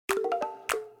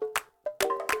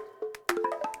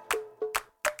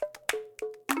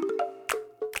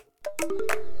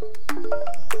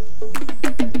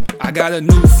I got a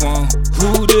new phone,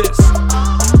 who this?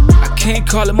 I can't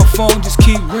call it, my phone just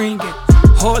keep ringing.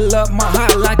 Hold up, my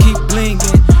hotline keep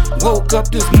blinging. Woke up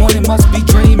this morning, must be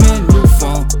dreaming. New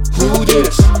phone, who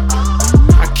this?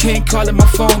 I can't call it, my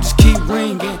phone just keep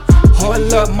ringing.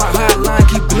 Hold up, my hotline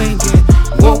keep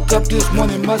blinging. Woke up this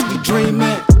morning, must be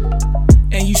dreaming.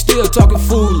 And you still talking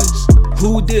foolish.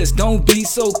 Who this? Don't be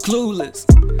so clueless.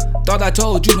 Thought I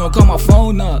told you don't call my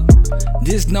phone up.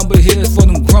 This number here is for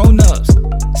them grown-ups.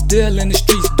 Still in the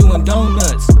streets doing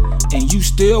donuts. And you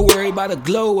still worry about a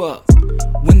glow up.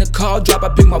 When the call drop, I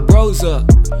pick my bros up.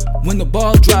 When the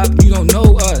ball drop, you don't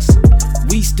know us.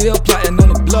 We still plotting on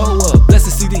the blow up. Blessed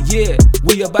to see the year,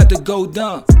 we about to go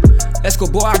dumb.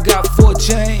 Escobar, I got 4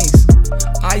 chains.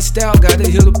 Ice style, gotta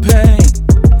heal the pain.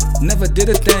 Never did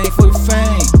a thing for the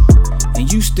fame.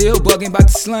 And you still bugging about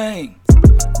the slang.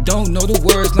 Don't know the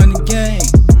words, learn the game.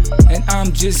 And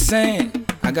I'm just saying,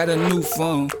 I got a new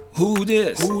phone. Who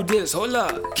this? Who this? Hold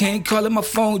up. Can't call it, my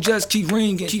phone just keep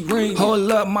ringing. Keep ringing. Hold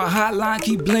up, my hotline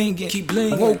keep blinging. Keep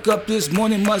blinging. Woke up this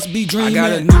morning, must be dreaming. I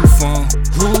got a new phone.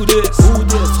 Who this? Who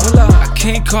this? Hold up. I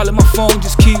can't call it, my phone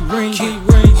just keep ringing. Keep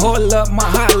ringing. Hold up, my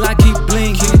hotline keep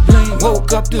blinging. Keep blinging.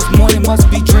 Woke up this morning,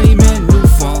 must be dreaming. New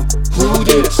phone. Who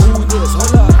this? Who this?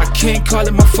 Hold up. I can't call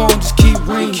it, my phone just keep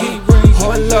ringing. Keep ringing.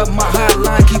 Hold up, my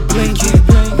hotline keep blinking.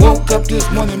 Woke up this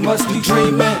morning, must be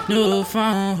dreaming. New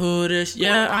phone, who this?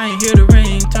 Yeah, I ain't hear the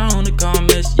ringtone, the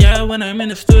comments. Yeah, when I'm in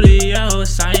the studio, it's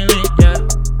silent. Yeah,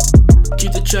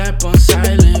 keep the trap on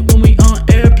silent. When we on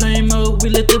airplane mode, we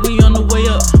let it be on the way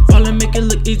up. Ballin' make it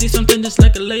look easy, something just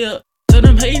like a layup. Tell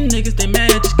them hating niggas they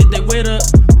mad, just get their weight up.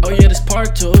 Oh yeah, this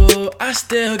part 2. I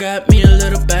still got me a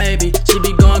little baby. She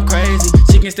be going crazy.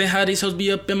 She can stay how these hoes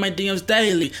be up in my DMs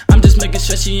daily. I'm just making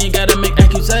sure she ain't gotta make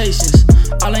accusations.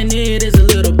 All I need is a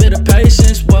little bit of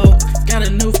patience. Whoa, got a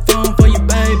new phone for you,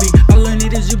 baby. All I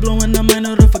need is you blowing up my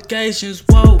notifications.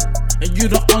 Whoa, and you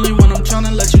the only one I'm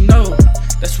tryna let you know.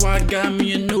 That's why I got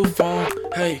me a new phone.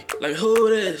 Hey, like who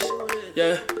this?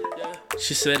 Yeah.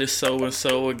 She said it's so and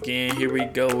so again, here we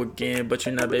go again. But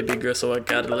you're not baby girl, so I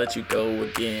gotta let you go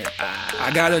again.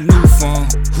 I got a new phone.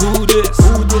 Who this?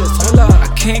 Who this? Hold up.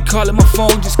 I can't call it, my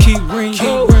phone just keep ringing.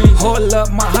 Hold up,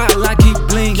 my hotline keep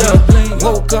blinging.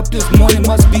 Woke up this morning,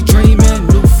 must be dreaming.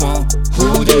 New phone.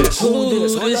 Who this? Who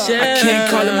this? Hold up. I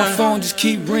can't call it, my phone just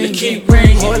keep ringing.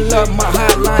 Hold up, my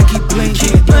hotline keep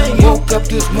blinking. Woke up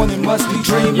this morning, must be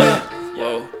dreaming.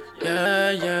 Whoa,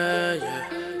 yeah.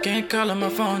 Can't call on my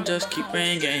phone, just keep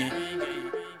ringing.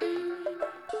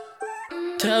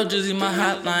 Tell Drizzy my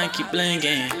hotline keep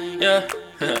blinging. Yeah.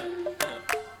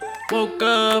 Woke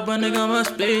up, a nigga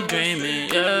must be dreaming.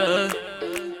 Yeah.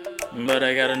 But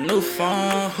I got a new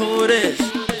phone. Who this?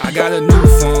 I got a new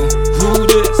phone. Who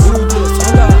this? Who this?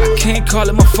 Hold up. I can't call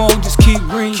it, my phone just keep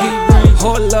ringing.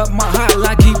 Hold up, my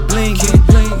hotline keep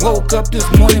blinging. Woke up this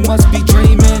morning, must be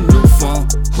dreaming. New phone.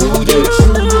 Who this?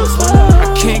 Who this? Hold up.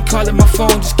 I can't call it, my phone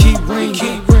just keep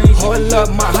ringing. Hold up,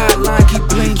 my hotline keep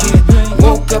blinking.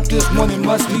 Woke up this morning,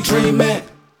 must be dreaming.